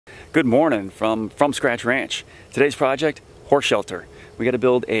Good morning from Scratch Ranch. Today's project, horse shelter. We got to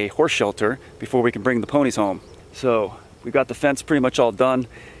build a horse shelter before we can bring the ponies home. So we've got the fence pretty much all done,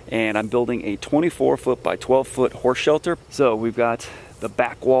 and I'm building a 24-foot by 12-foot horse shelter. So we've got the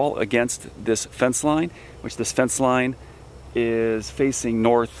back wall against this fence line, which this fence line is facing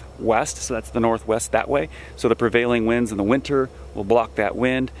northwest, so that's the northwest that way. So the prevailing winds in the winter will block that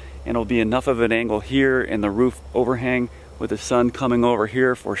wind, and it'll be enough of an angle here in the roof overhang with the sun coming over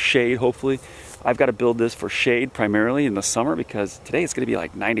here for shade, hopefully. I've got to build this for shade primarily in the summer because today it's going to be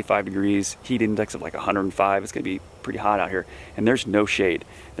like 95 degrees, heat index of like 105. It's going to be pretty hot out here, and there's no shade.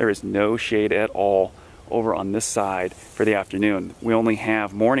 There is no shade at all over on this side for the afternoon. We only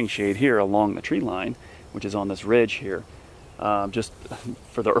have morning shade here along the tree line, which is on this ridge here, just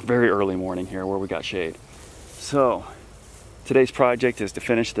for the very early morning here where we got shade. So today's project is to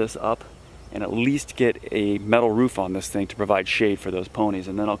finish this up and at least get a metal roof on this thing to provide shade for those ponies,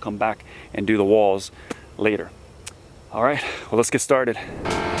 and then I'll come back and do the walls later. All right, well, let's get started. All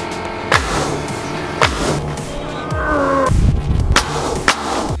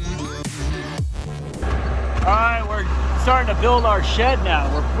right, we're starting to build our shed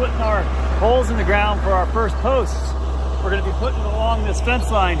now. We're putting our holes in the ground for our first posts. We're gonna be putting it along this fence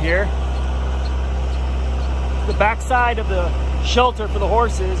line here. The back side of the shelter for the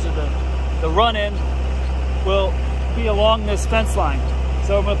horses, or the run-in, will be along this fence line.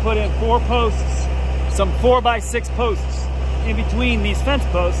 So I'm going to put in 4 posts, some 4x6 posts in between these fence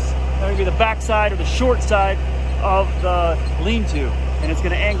posts. They're going to be the back side or the short side of the lean-to, and it's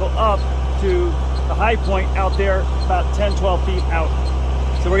going to angle up to the high point out there about 10-12 feet out.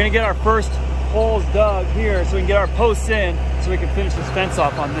 So we're going to get our first holes dug here so we can get our posts in so we can finish this fence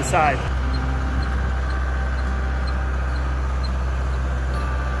off on this side.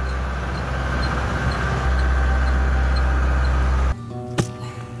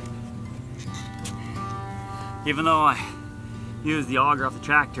 Even though I used the auger off the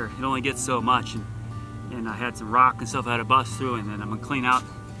tractor, it only gets so much, and I had some rock and stuff I had to bust through, and then I'm gonna clean out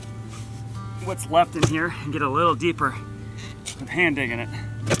what's left in here and get a little deeper with hand digging it.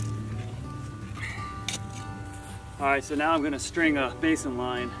 All right, so now I'm gonna string a mason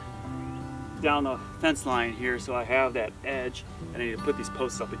line down the fence line here so I have that edge and I need to put these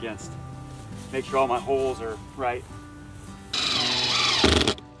posts up against. Make sure all my holes are right.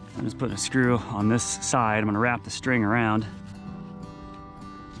 I'm just putting a screw on this side. I'm going to wrap the string around.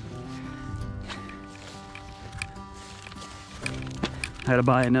 I had to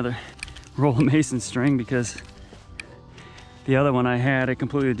buy another roll of mason string because the other one I had, I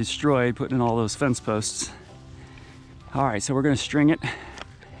completely destroyed putting in all those fence posts. All right, so we're going to string it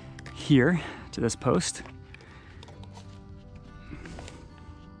here to this post.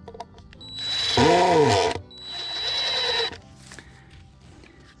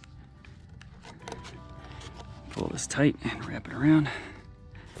 Pull this tight and wrap it around.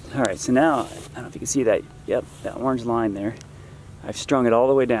 All right, so now, I don't know if you can see that, yep, that orange line there. I've strung it all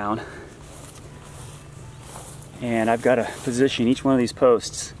the way down. And I've got to position each one of these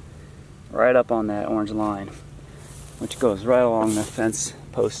posts right up on that orange line, which goes right along the fence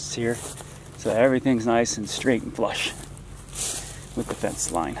posts here. So everything's nice and straight and flush with the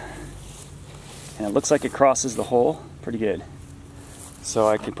fence line. And it looks like it crosses the hole pretty good. So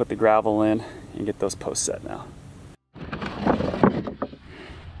I can put the gravel in and get those posts set now.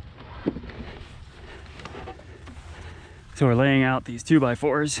 So we're laying out these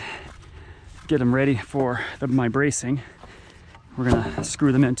 2x4s, get them ready for my bracing. We're gonna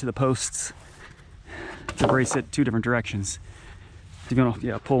screw them into the posts to brace it 2 different directions. You're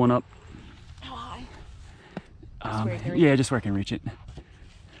gonna, pull one up. How high? Yeah, just where I can reach it.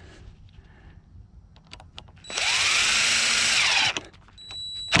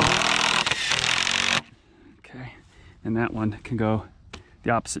 Okay, and that one can go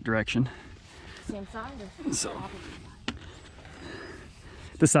the opposite direction. Same side or so, opposite?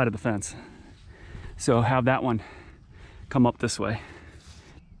 this side of the fence. So have that one come up this way.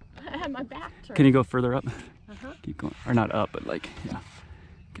 I have my back turned. Can you go further up? Uh-huh. Keep going, or not up, but like, yeah.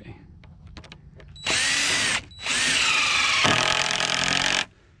 Okay.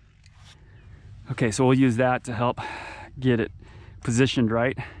 Okay, so we'll use that to help get it positioned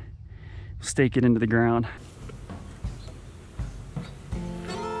right. Stake it into the ground.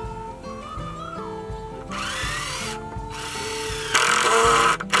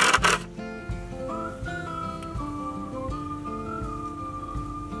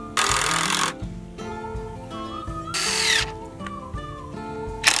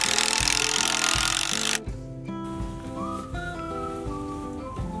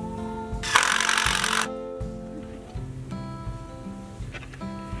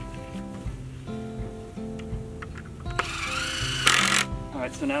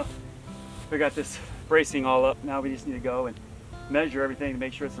 right, so now we got this bracing all up. Now we just need to go and measure everything to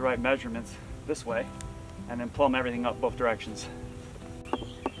make sure it's the right measurements this way, and then plumb everything up both directions.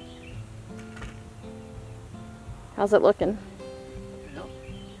 How's it looking? Yep.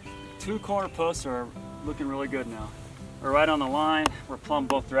 Two corner posts are looking really good now. We're right on the line. We're plumb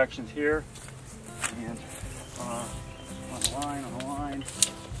both directions here, and on the line.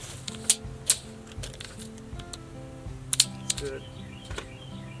 That's good.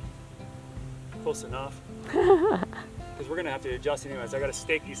 Close enough. Because we're gonna have to adjust anyways. I gotta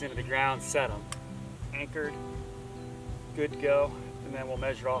stake these into the ground, set them. Anchored, good to go, and then we'll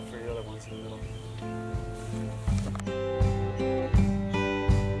measure off for the other ones in the middle.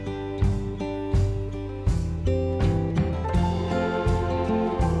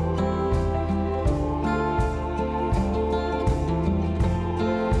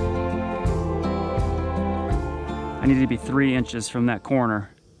 I need to be 3 inches from that corner.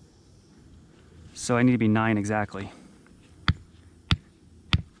 So I need to be 9 exactly.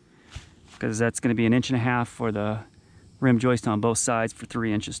 Because that's going to be 1.5 inches for the rim joist on both sides for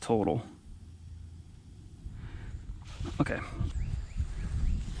 3 inches total. Okay.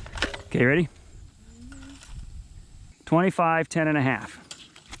 Okay, ready? 25, 10.5.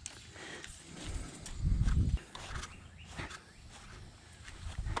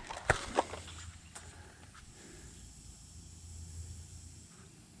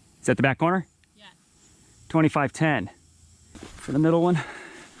 Is that the back corner? Yeah. 25, 10. For the middle one,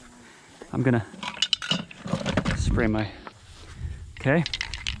 I'm gonna spray my, okay.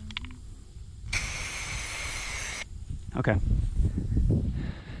 Okay.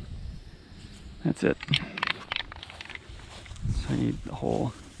 That's it. So I need the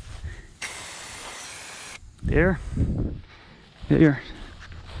hole there, there,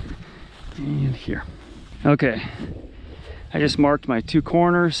 and here. Okay. I just marked my 2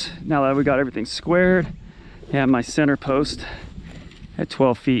 corners. Now that we got everything squared, I have my center post at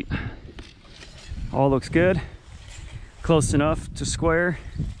 12 feet. All looks good. Close enough to square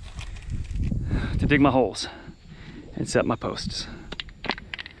to dig my holes and set my posts.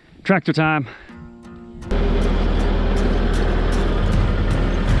 Tractor time.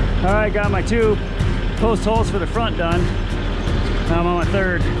 All right, got my 2 post holes for the front done. Now I'm on my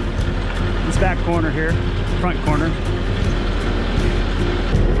 3rd. This back corner here, front corner.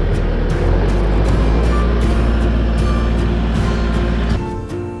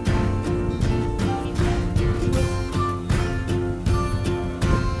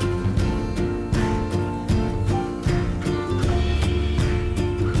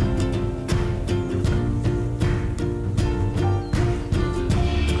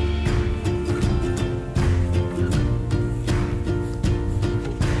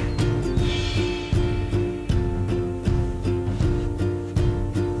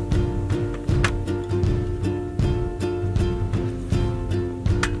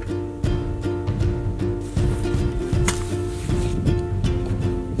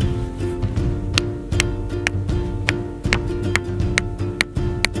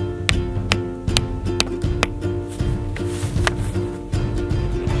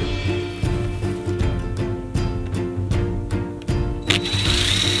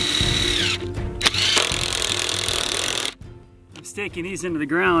 Staking these into the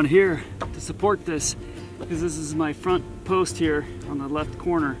ground here to support this, because this is my front post here on the left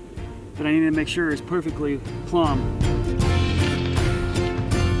corner that I need to make sure is perfectly plumb.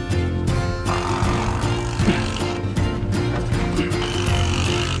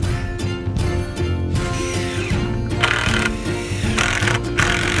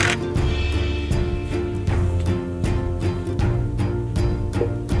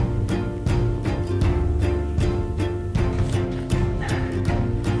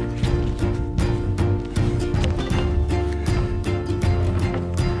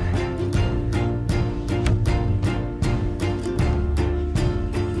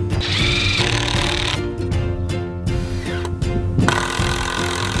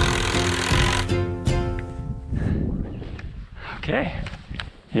 Okay,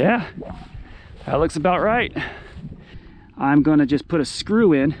 yeah, that looks about right. I'm gonna just put a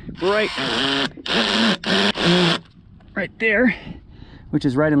screw in right there, which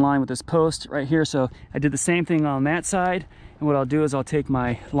is right in line with this post right here. So I did the same thing on that side, and what I'll do is I'll take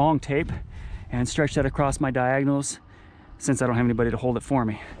my long tape and stretch that across my diagonals, since I don't have anybody to hold it for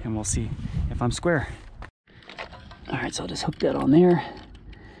me, and we'll see if I'm square. All right, so I'll just hook that on there.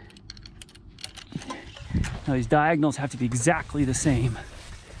 Now these diagonals have to be exactly the same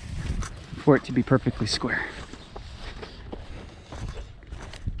for it to be perfectly square.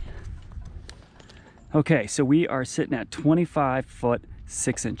 Okay, so we are sitting at 25 foot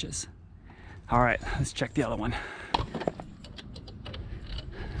 6 inches. All right, let's check the other one.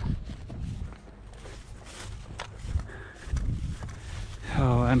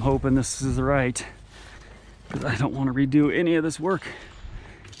 Oh, I'm hoping this is right, because I don't want to redo any of this work.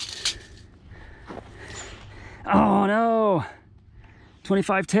 Oh no,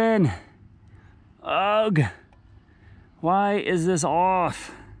 2510. Ugh, why is this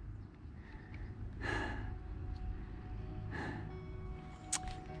off?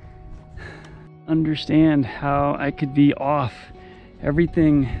 Understand how I could be off.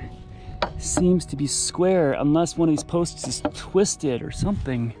 Everything seems to be square unless one of these posts is twisted or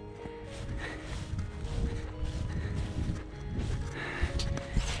something.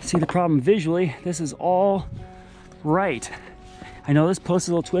 See the problem visually, this is all right. I know this post is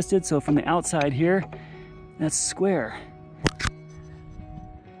a little twisted, so from the outside here, that's square.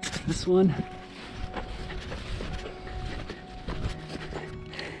 This one,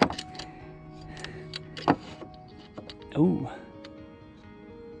 oh,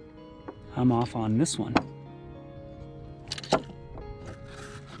 I'm off on this one.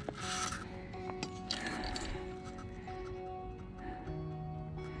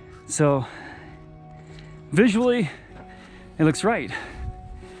 So visually it looks right,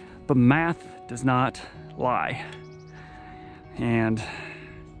 but math does not lie, and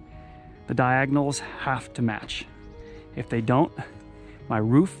the diagonals have to match. If they don't, my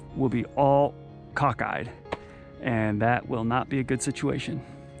roof will be all cockeyed, and that will not be a good situation.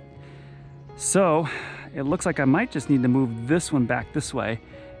 So it looks like I might just need to move this one back this way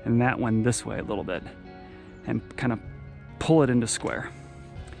and that one this way a little bit and kind of pull it into square.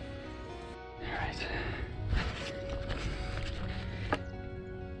 All right.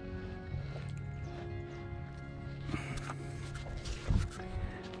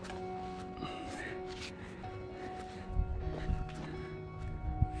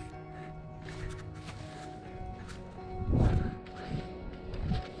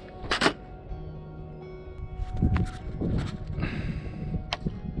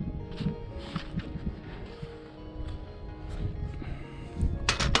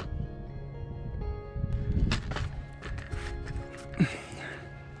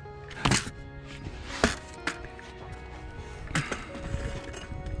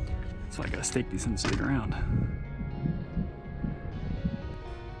 So I gotta stake these in straight around.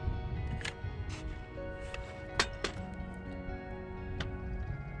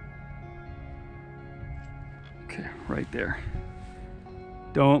 Okay, right there.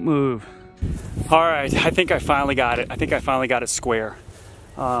 Don't move. All right, I think I finally got it. I think I finally got it square.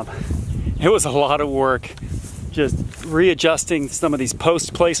 It was a lot of work just readjusting some of these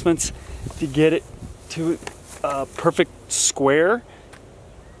post placements to get it to a perfect square.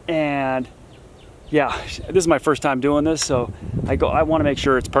 And yeah, this is my first time doing this, so I want to make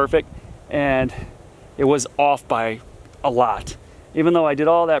sure it's perfect, and it was off by a lot. Even though I did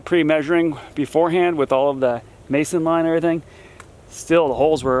all that pre-measuring beforehand with all of the mason line and everything, still the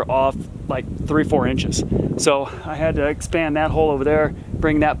holes were off like 3-4 inches. So I had to expand that hole over there,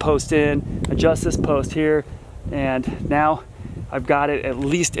 bring that post in, adjust this post here, and now I've got it, at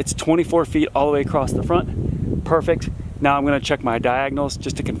least it's 24 feet all the way across the front. Perfect. Now I'm gonna check my diagonals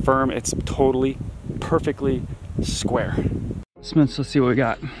just to confirm it's totally, perfectly square. Let's see what we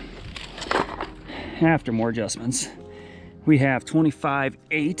got. After more adjustments, we have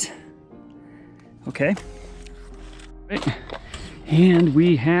 25/8. Okay. And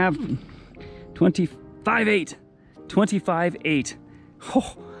we have 25/8. 25/8.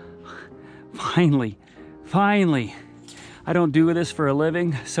 Oh, finally. I don't do this for a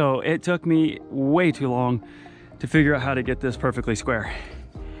living, so it took me way too long to figure out how to get this perfectly square.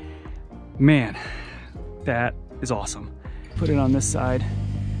 Man, that is awesome. Put it on this side,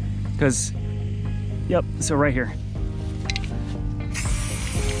 because, yep, so right here.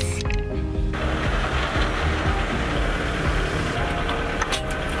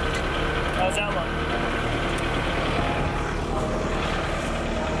 How's that look?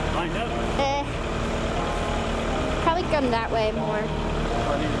 Lined up? Probably come that way more. I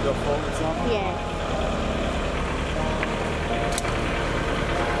need to go forward some? Yeah.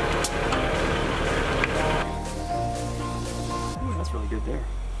 Really good there.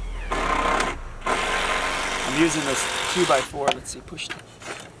 I'm using this 2x4. Let's see, pushed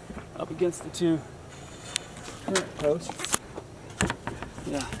up against the two current posts.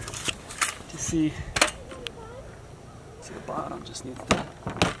 Yeah, to see the bottom just needs to.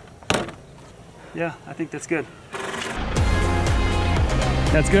 Yeah, I think that's good.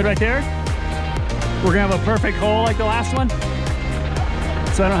 That's good right there. We're gonna have a perfect hole like the last one,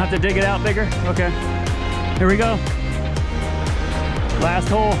 so I don't have to dig it out bigger. Okay, here we go. Last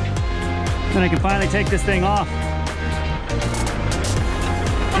hole. Then I can finally take this thing off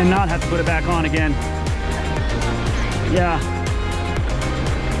and not have to put it back on again. Yeah.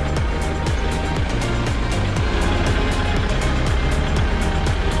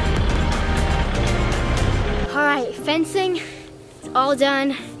 All right, fencing is all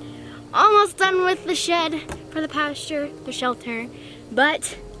done. Almost done with the shed for the pasture, the shelter.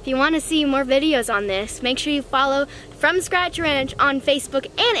 But if you want to see more videos on this, make sure you follow From Scratch Ranch on Facebook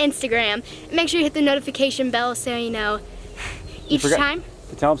and Instagram. And make sure you hit the notification bell so you know each time.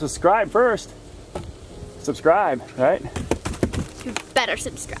 To tell them subscribe first. Subscribe, right? You better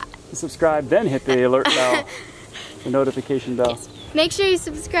subscribe. Subscribe, then hit the alert bell, the notification bell. Yes. Make sure you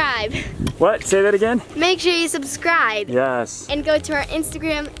subscribe. What? Say that again? Make sure you subscribe. Yes. And go to our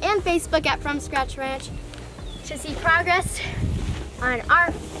Instagram and Facebook at From Scratch Ranch to see progress on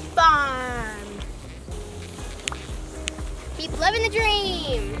our farm. Keep living the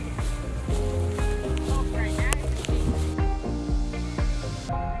dream.